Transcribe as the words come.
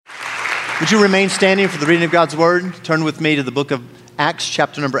Would you remain standing for the reading of God's Word? Turn with me to the book of Acts,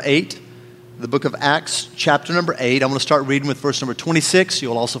 chapter number 8. The book of Acts, chapter number 8. I'm going to start reading with verse number 26.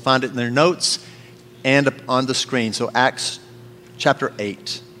 You'll also find it in their notes and on the screen. So Acts, chapter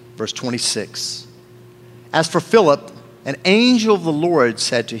 8, verse 26. As for Philip, an angel of the Lord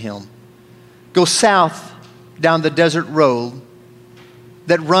said to him, "Go south down the desert road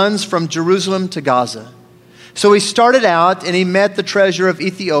that runs from Jerusalem to Gaza." So he started out and he met the treasurer of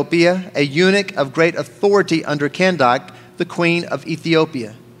Ethiopia, a eunuch of great authority under Candace, the queen of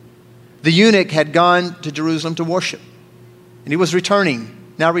Ethiopia. The eunuch had gone to Jerusalem to worship, and he was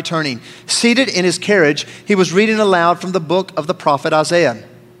now returning. Seated in his carriage, he was reading aloud from the book of the prophet Isaiah.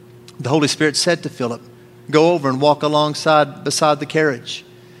 The Holy Spirit said to Philip, "Go over and walk beside the carriage."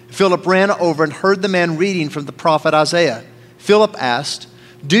 Philip ran over and heard the man reading from the prophet Isaiah. Philip asked,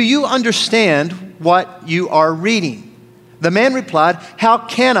 "Do you understand what you are reading?" The man replied, "How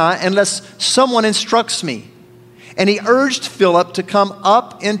can I unless someone instructs me?" And he urged Philip to come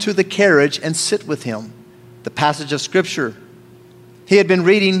up into the carriage and sit with him. The passage of scripture he had been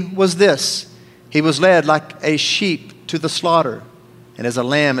reading was this: "He was led like a sheep to the slaughter, and as a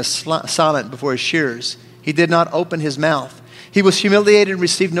lamb is silent before his shearers, he did not open his mouth. He was humiliated and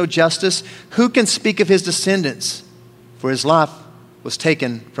received no justice. Who can speak of his descendants? For his life was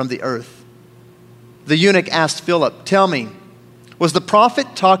taken from the earth." The eunuch asked Philip, "Tell me, was the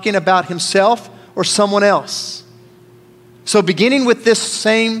prophet talking about himself or someone else?" So beginning with this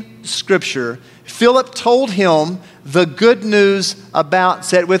same scripture, Philip told him the good news about,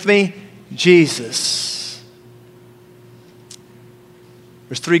 say it with me, Jesus.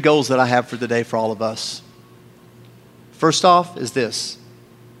 There's 3 goals that I have for today for all of us. First off is this: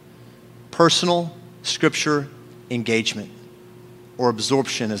 personal scripture engagement, or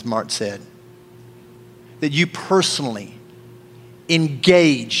absorption, as Mark said. That you personally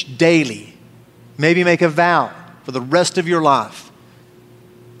engage daily, maybe make a vow for the rest of your life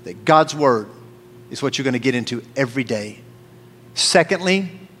that God's Word is what you're going to get into every day.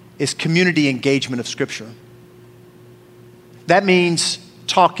 Secondly is community engagement of Scripture. That means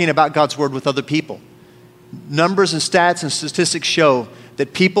talking about God's Word with other people. Numbers and stats and statistics show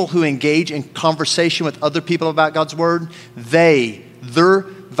that people who engage in conversation with other people about God's Word, their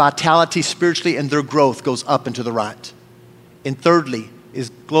vitality spiritually and their growth goes up and to the right. And thirdly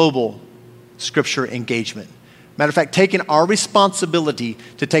is global scripture engagement. Matter of fact, taking our responsibility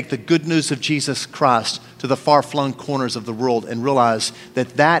to take the good news of Jesus Christ to the far-flung corners of the world and realize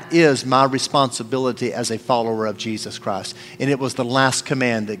that that is my responsibility as a follower of Jesus Christ. And it was the last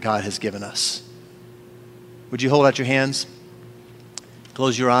command that God has given us. Would you hold out your hands?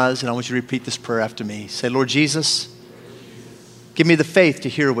 Close your eyes, and I want you to repeat this prayer after me. Say, "Lord Jesus, give me the faith to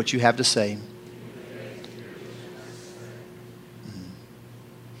hear what you have to say.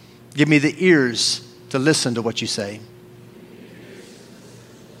 Give me the ears to listen to what you say.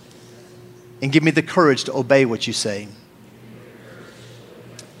 And give me the courage to obey what you say.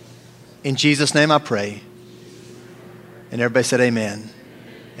 In Jesus' name I pray." And everybody said amen.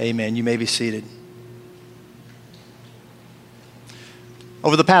 Amen. You may be seated.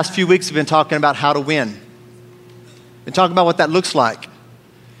 Over the past few weeks, we've been talking about how to win. And talk about what that looks like.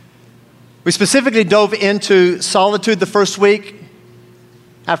 We specifically dove into solitude the first week.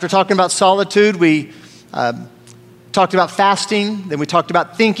 After talking about solitude, we talked about fasting, then we talked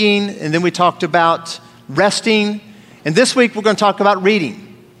about thinking, and then we talked about resting. And this week we're going to talk about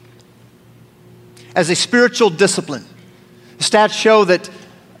reading as a spiritual discipline. The stats show that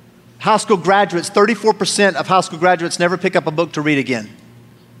high school graduates, 34% of high school graduates never pick up a book to read again,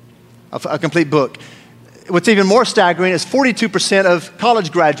 a complete book. What's even more staggering is 42% of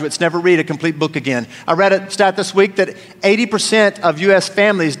college graduates never read a complete book again. I read a stat this week that 80% of U.S.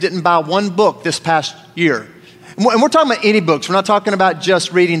 families didn't buy one book this past year. And we're talking about any books. We're not talking about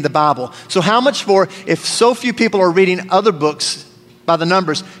just reading the Bible. So how much more, if so few people are reading other books by the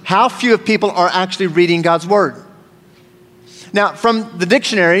numbers, how few of people are actually reading God's Word? Now, from the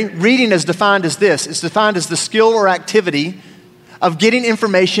dictionary, reading is defined as this. It's defined as the skill or activity of getting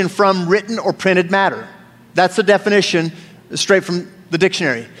information from written or printed matter. That's the definition straight from the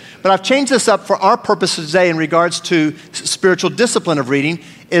dictionary. But I've changed this up for our purposes today in regards to spiritual discipline of reading,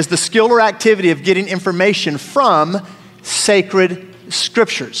 is the skill or activity of getting information from sacred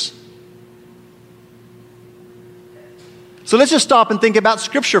scriptures. So let's just stop and think about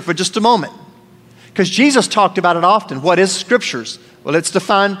Scripture for just a moment. Because Jesus talked about it often. What is Scriptures? Well, let's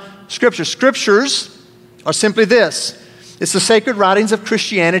define Scripture. Scriptures are simply this. It's the sacred writings of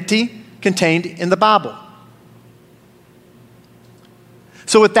Christianity contained in the Bible.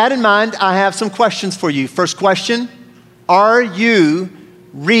 So with that in mind, I have some questions for you. First question, are you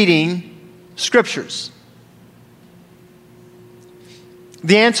reading Scriptures?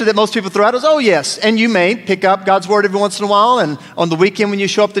 The answer that most people throw out is, oh, yes. And you may pick up God's Word every once in a while, and on the weekend when you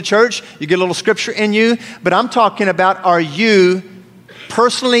show up to church, you get a little Scripture in you. But I'm talking about, are you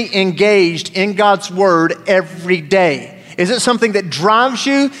personally engaged in God's Word every day? Is it something that drives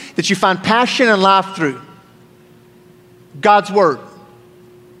you, that you find passion and life through? God's Word.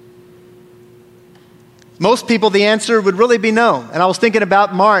 Most people, the answer would really be no. And I was thinking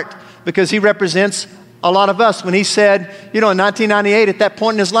about Mart, because he represents a lot of us. When he said, in 1998, at that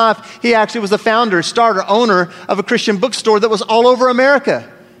point in his life, he actually was the founder, starter, owner of a Christian bookstore that was all over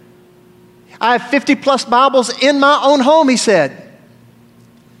America. I have 50 plus Bibles in my own home, he said.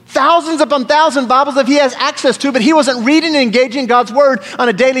 Thousands upon thousands of Bibles that he has access to, but he wasn't reading and engaging God's Word on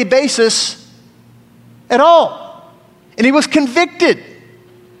a daily basis at all. And he was convicted.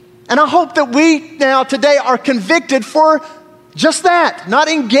 And I hope that we now today are convicted for just that, not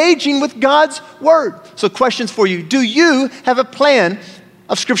engaging with God's Word. So questions for you. Do you have a plan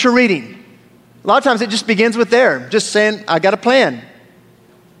of Scripture reading? A lot of times it just begins with there, just saying, I got a plan.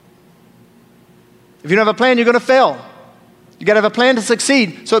 If you don't have a plan, you're going to fail. You got to have a plan to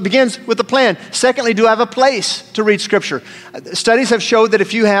succeed. So it begins with a plan. Secondly, do I have a place to read Scripture? Studies have showed that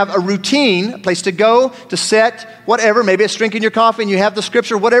if you have a routine, a place to go, to set, whatever, maybe it's drinking your coffee and you have the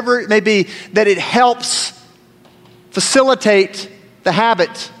Scripture, whatever it may be, that it helps facilitate the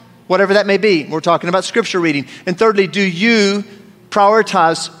habit, whatever that may be. We're talking about Scripture reading. And thirdly, do you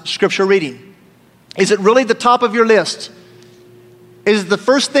prioritize Scripture reading? Is it really the top of your list? Is it the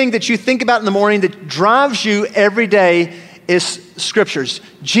first thing that you think about in the morning that drives you every day is Scriptures?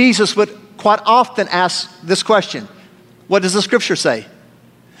 Jesus would quite often ask this question: what does the Scripture say?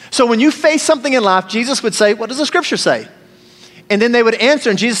 So when you face something in life, Jesus would say, what does the Scripture say? And then they would answer,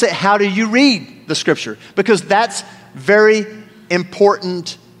 and Jesus said, how do you read the Scripture? Because that's very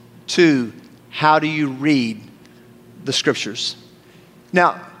important too. How do you read the Scriptures?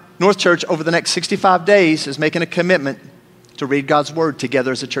 Now, North Church over the next 65 days is making a commitment to read God's Word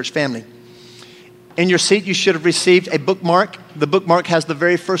together as a church family. In your seat, you should have received a bookmark. The bookmark has the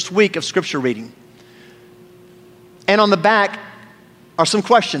very first week of Scripture reading. And on the back are some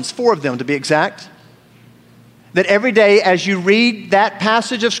questions, 4 of them to be exact, that every day as you read that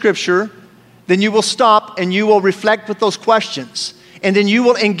passage of Scripture, then you will stop and you will reflect with those questions. And then you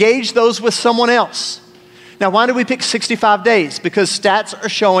will engage those with someone else. Now, why do we pick 65 days? Because stats are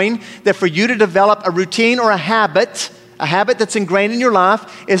showing that for you to develop a routine or a habit that's ingrained in your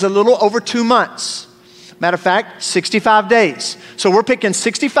life is a little over 2 months. Matter of fact, 65 days. So we're picking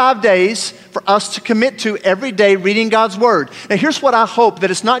 65 days for us to commit to every day reading God's Word. Now here's what I hope, that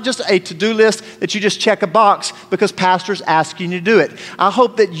it's not just a to-do list that you just check a box because pastor's asking you to do it. I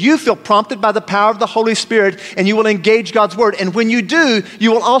hope that you feel prompted by the power of the Holy Spirit and you will engage God's Word. And when you do,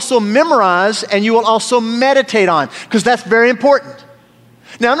 you will also memorize and you will also meditate on, because that's very important.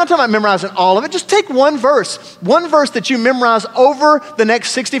 Now, I'm not talking about memorizing all of it. Just take one verse that you memorize over the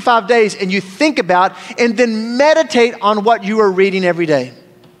next 65 days and you think about, and then meditate on what you are reading every day.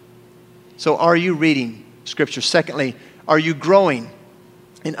 So are you reading Scripture? Secondly, are you growing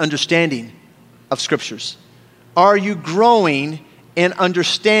in understanding of Scriptures? Are you growing in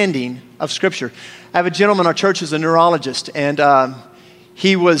understanding of Scripture? I have a gentleman in our church who's a neurologist, and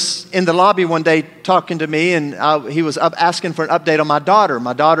he was in the lobby one day talking to me, and he was up asking for an update on my daughter.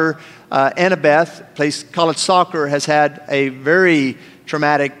 My daughter, Annabeth, plays college soccer, has had a very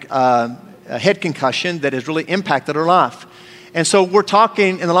traumatic head concussion that has really impacted her life. And so we're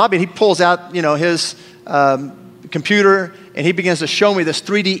talking in the lobby, and he pulls out, his computer, and he begins to show me this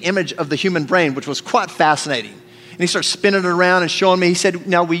 3D image of the human brain, which was quite fascinating. And he starts spinning it around and showing me. He said,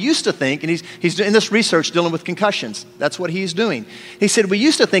 now we used to think, and he's doing this research dealing with concussions. That's what he's doing. He said, we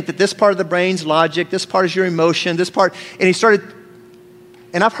used to think that this part of the brain's logic, this part is your emotion, this part, and he started,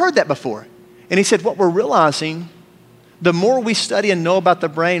 and I've heard that before. And he said, what we're realizing, the more we study and know about the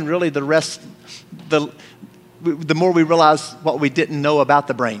brain, really the more we realize what we didn't know about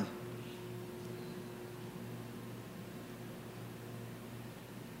the brain.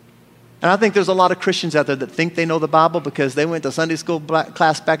 And I think there's a lot of Christians out there that think they know the Bible because they went to Sunday school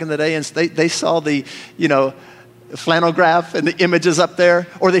class back in the day and they saw the, flannel graph and the images up there,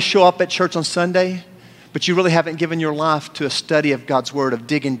 or they show up at church on Sunday, but you really haven't given your life to a study of God's Word, of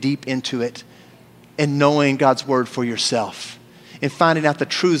digging deep into it and knowing God's Word for yourself and finding out the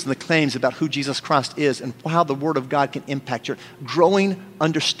truths and the claims about who Jesus Christ is and how the Word of God can impact your growing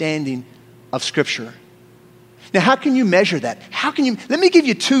understanding of Scripture. Now, how can you measure that? Let me give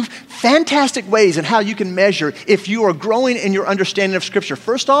you 2 fantastic ways in how you can measure if you are growing in your understanding of Scripture.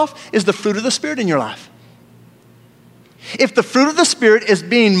 First off is the fruit of the Spirit in your life. If the fruit of the Spirit is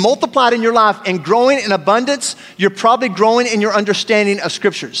being multiplied in your life and growing in abundance, you're probably growing in your understanding of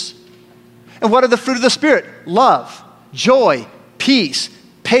Scriptures. And what are the fruit of the Spirit? Love, joy, peace,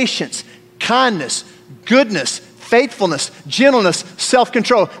 patience, kindness, goodness, faithfulness, gentleness,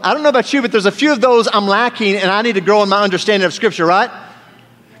 self-control. I don't know about you, but there's a few of those I'm lacking, and I need to grow in my understanding of Scripture, right?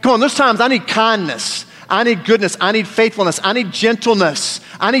 Come on, there's times I need kindness, I need goodness, I need faithfulness, I need gentleness,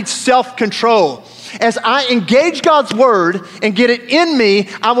 I need self-control. As I engage God's Word and get it in me,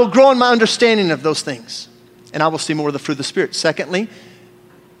 I will grow in my understanding of those things, and I will see more of the fruit of the Spirit. Secondly,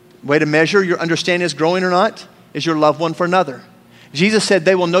 way to measure your understanding is growing or not is your love one for another. Jesus said,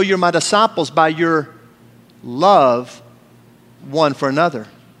 they will know you're my disciples by your love one for another.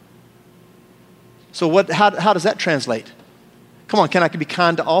 So how does that translate? Come on, can I be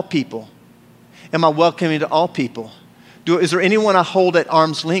kind to all people? Am I welcoming to all people? Is there anyone I hold at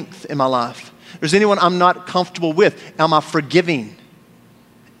arm's length in my life? Is there anyone I'm not comfortable with? Am I forgiving?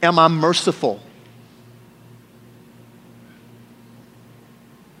 Am I merciful?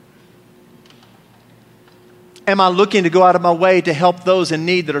 Am I looking to go out of my way to help those in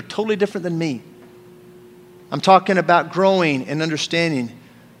need that are totally different than me? I'm talking about growing and understanding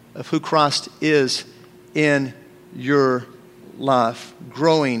of who Christ is in your life.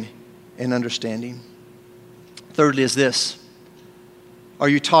 Growing and understanding. Thirdly is this. Are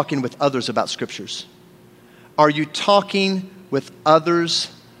you talking with others about Scriptures? Are you talking with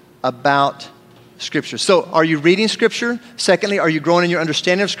others about Scripture? So are you reading Scripture? Secondly, are you growing in your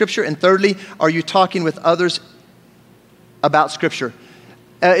understanding of Scripture? And thirdly, are you talking with others about Scripture?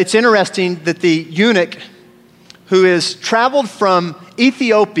 It's interesting that the eunuch who has traveled from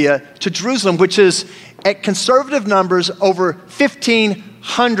Ethiopia to Jerusalem, which is at conservative numbers over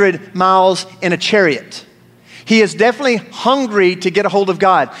 1,500 miles in a chariot. He is definitely hungry to get a hold of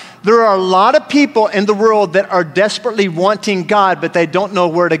God. There are a lot of people in the world that are desperately wanting God, but they don't know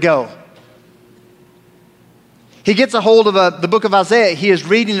where to go. He gets a hold of the book of Isaiah. He is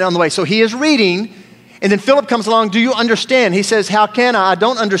reading it on the way. So he is reading, and then Philip comes along. Do you understand? He says, how can I? I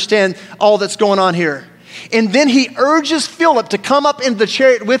don't understand all that's going on here. And then he urges Philip to come up into the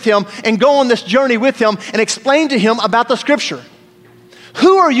chariot with him and go on this journey with him and explain to him about the Scripture.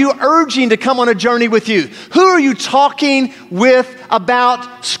 Who are you urging to come on a journey with you? Who are you talking with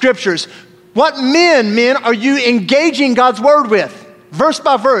about Scriptures? What men are you engaging God's Word with? Verse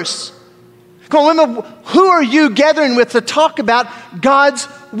by verse. Come on, women, who are you gathering with to talk about God's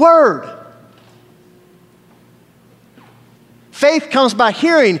Word? Faith comes by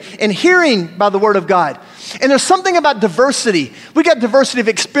hearing, and hearing by the Word of God. And there's something about diversity. We got diversity of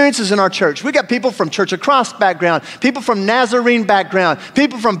experiences in our church. We got people from Church of Christ background, people from Nazarene background,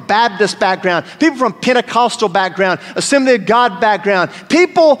 people from Baptist background, people from Pentecostal background, Assembly of God background,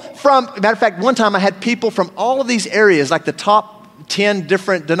 people from, matter of fact, one time I had people from all of these areas, like the top 10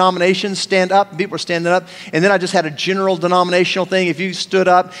 different denominations stand up. People were standing up. And then I just had a general denominational thing. If you stood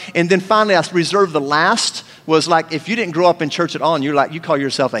up. And then finally I reserved the last was like, if you didn't grow up in church at all and you call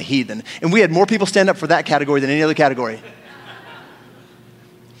yourself a heathen. And we had more people stand up for that category than any other category.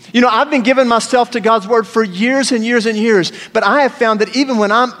 You know, I've been giving myself to God's Word for years and years and years, but I have found that even when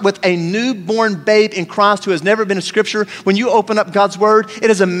I'm with a newborn babe in Christ who has never been in Scripture, when you open up God's Word, it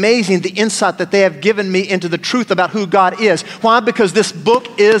is amazing the insight that they have given me into the truth about who God is. Why? Because this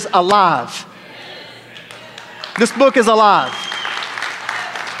book is alive. This book is alive.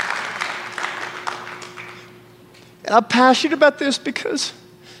 And I'm passionate about this because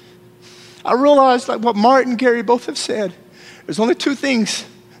I realize, like what Martin and Gary both have said, there's only two things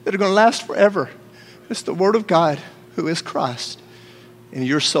that are going to last forever. It's the Word of God, who is Christ, in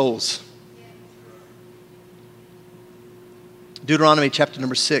your souls. Deuteronomy chapter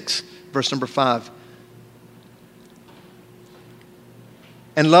number 6, verse number 5.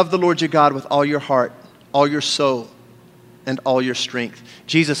 And love the Lord your God with all your heart, all your soul, and all your strength.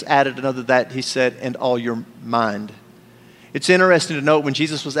 Jesus added another that, he said, and all your mind. It's interesting to note when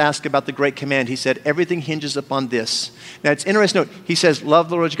Jesus was asked about the great command, he said, everything hinges upon this. Now it's interesting to note, he says, love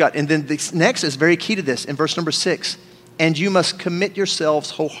the Lord your God. And then this next is very key to this in verse number 6. And you must commit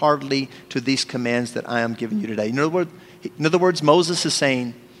yourselves wholeheartedly to these commands that I am giving you today. In other words, Moses is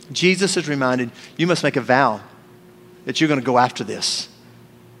saying, Jesus is reminded, you must make a vow that you're going to go after this.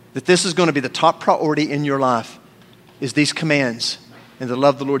 That this is going to be the top priority in your life, is these commands, and to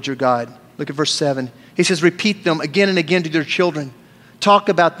love the Lord your God. Look at verse 7. He says, repeat them again and again to your children. Talk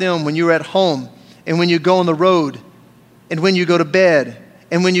about them when you're at home and when you go on the road and when you go to bed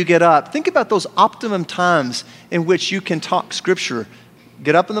and when you get up. Think about those optimum times in which you can talk Scripture.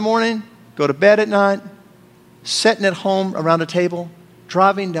 Get up in the morning, go to bed at night, sitting at home around a table,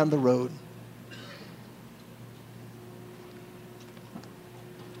 driving down the road.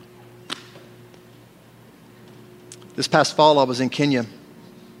 This past fall, I was in Kenya.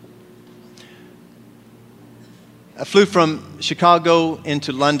 I flew from Chicago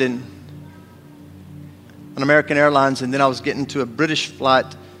into London on American Airlines, and then I was getting to a British flight,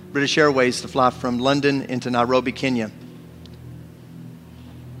 British Airways, to fly from London into Nairobi, Kenya.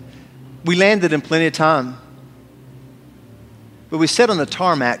 We landed in plenty of time, but we sat on the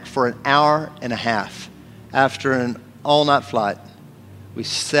tarmac for an hour and a half after an all-night flight. We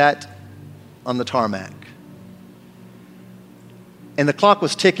sat on the tarmac. And the clock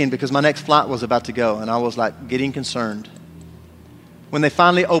was ticking because my next flight was about to go, and I was like getting concerned. When they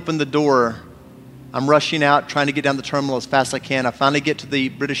finally opened the door, I'm rushing out, trying to get down the terminal as fast as I can. I finally get to the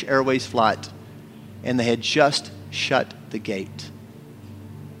British Airways flight, and they had just shut the gate.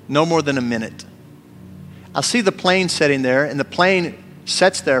 No more than a minute. I see the plane sitting there, and the plane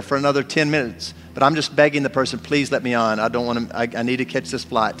sits there for another 10 minutes, but I'm just begging the person, please let me on. I need to catch this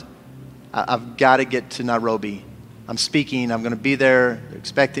flight. I've got to get to Nairobi. I'm speaking, I'm going to be there,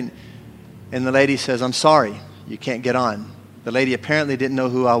 expecting. And the lady says, I'm sorry, you can't get on. The lady apparently didn't know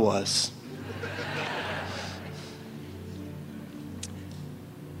who I was.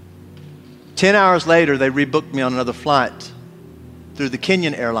 Ten hours later, they rebooked me on another flight through the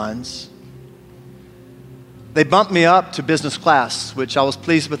Kenyan Airlines. They bumped me up to business class, which I was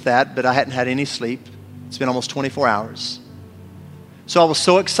pleased with that, but I hadn't had any sleep. It's been almost 24 hours. So I was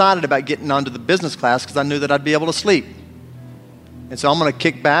so excited about getting onto the business class because I knew that I'd be able to sleep. And so I'm going to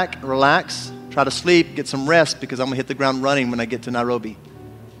kick back, relax, try to sleep, get some rest because I'm going to hit the ground running when I get to Nairobi.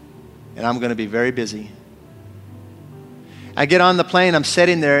 And I'm going to be very busy. I get on the plane, I'm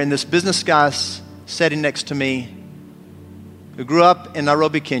sitting there, and this business guy's sitting next to me who grew up in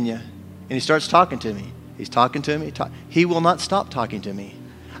Nairobi, Kenya, and he starts talking to me. He's talking to me. He will not stop talking to me.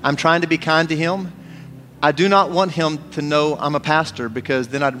 I'm trying to be kind to him. I do not want him to know I'm a pastor because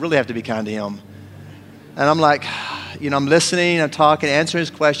then I'd really have to be kind to him. And I'm like, I'm listening, I'm talking, answering his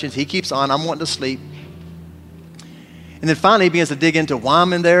questions. He keeps on. I'm wanting to sleep. And then finally he begins to dig into why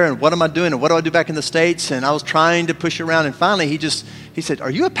I'm in there and what am I doing and what do I do back in the States. And I was trying to push around. And finally he said, are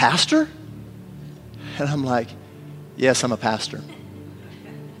you a pastor? And I'm like, yes, I'm a pastor.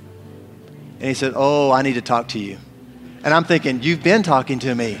 And he said, oh, I need to talk to you. And I'm thinking, you've been talking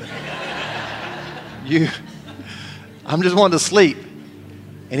to me. I'm just wanting to sleep.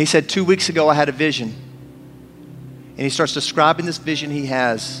 And he said, 2 weeks ago I had a vision. And he starts describing this vision he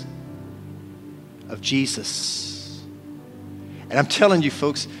has of Jesus. And I'm telling you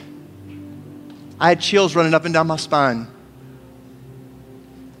folks, I had chills running up and down my spine.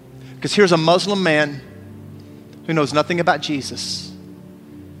 Because here's a Muslim man who knows nothing about Jesus,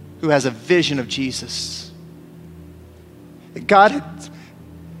 who has a vision of Jesus. God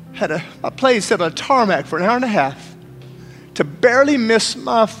had a plane set on a tarmac for an hour and a half to barely miss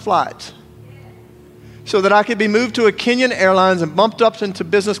my flight so that I could be moved to a Kenyan Airlines and bumped up into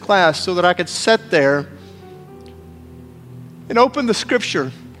business class so that I could sit there and open the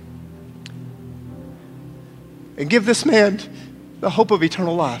scripture and give this man the hope of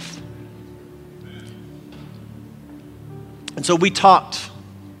eternal life. And so we talked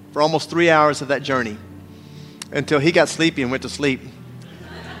for almost 3 hours of that journey until he got sleepy and went to sleep.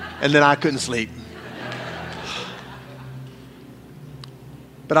 And then I couldn't sleep.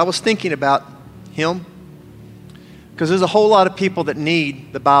 But I was thinking about him because there's a whole lot of people that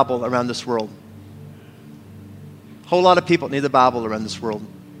need the Bible around this world. A whole lot of people need the Bible around this world.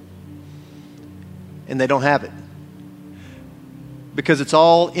 And they don't have it. Because it's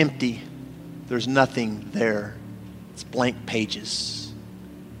all empty. There's nothing there. It's blank pages.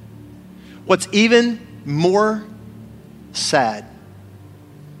 What's even more sad,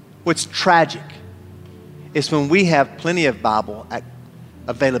 what's tragic, is when we have plenty of Bible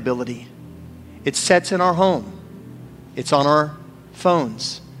availability. It sits in our home. It's on our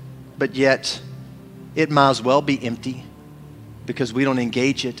phones. But yet, it might as well be empty because we don't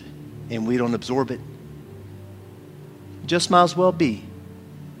engage it and we don't absorb it. Just might as well be.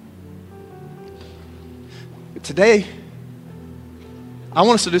 But today, I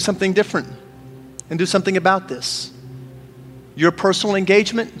want us to do something different and do something about this. Your personal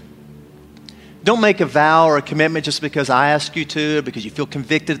engagement, don't make a vow or a commitment just because I ask you to, or because you feel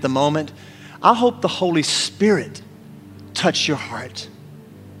convicted at the moment. I hope the Holy Spirit touch your heart,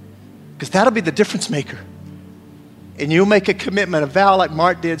 because that'll be the difference maker. And you'll make a commitment, a vow like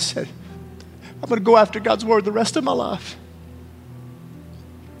Mark did, said, I'm going to go after God's word the rest of my life.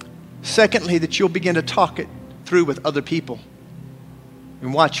 Secondly, that you'll begin to talk it through with other people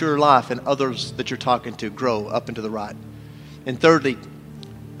and watch your life and others that you're talking to grow up into the right. And thirdly,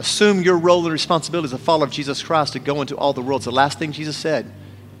 assume your role and responsibility as a follower of Jesus Christ to go into all the world. It's the last thing Jesus said,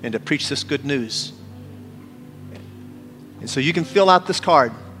 and to preach this good news. And so you can fill out this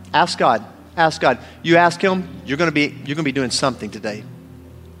card. Ask God. Ask God. You ask him, you're going to be doing something today.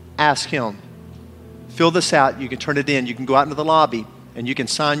 Ask him. Fill this out. You can turn it in. You can go out into the lobby and you can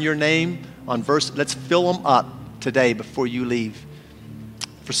sign your name on verse. Let's fill them up today before you leave.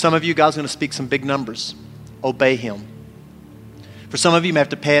 For some of you, God's going to speak some big numbers. Obey him. For some of you, you may have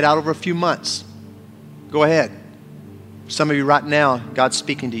to pay it out over a few months. Go ahead. For some of you right now, God's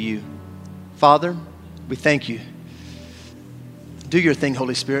speaking to you. Father, we thank you. Do your thing,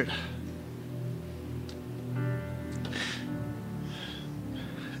 Holy Spirit.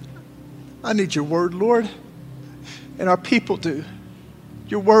 I need your word, Lord, and our people do.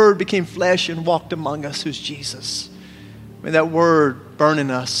 Your word became flesh and walked among us, who's Jesus. May that word burn in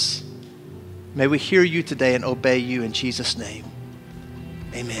us. May we hear you today and obey you in Jesus' name.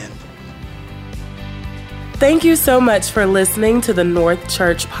 Amen. Thank you so much for listening to the North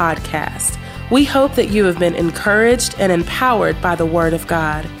Church podcast. We hope that you have been encouraged and empowered by the Word of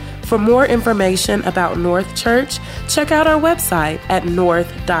God. For more information about North Church, check out our website at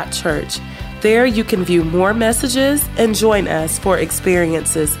north.church. There you can view more messages and join us for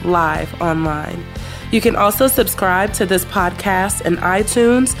experiences live online. You can also subscribe to this podcast in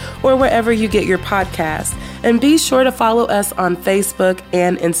iTunes or wherever you get your podcasts. And be sure to follow us on Facebook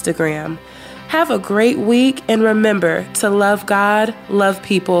and Instagram. Have a great week and remember to love God, love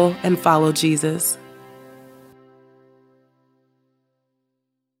people, and follow Jesus.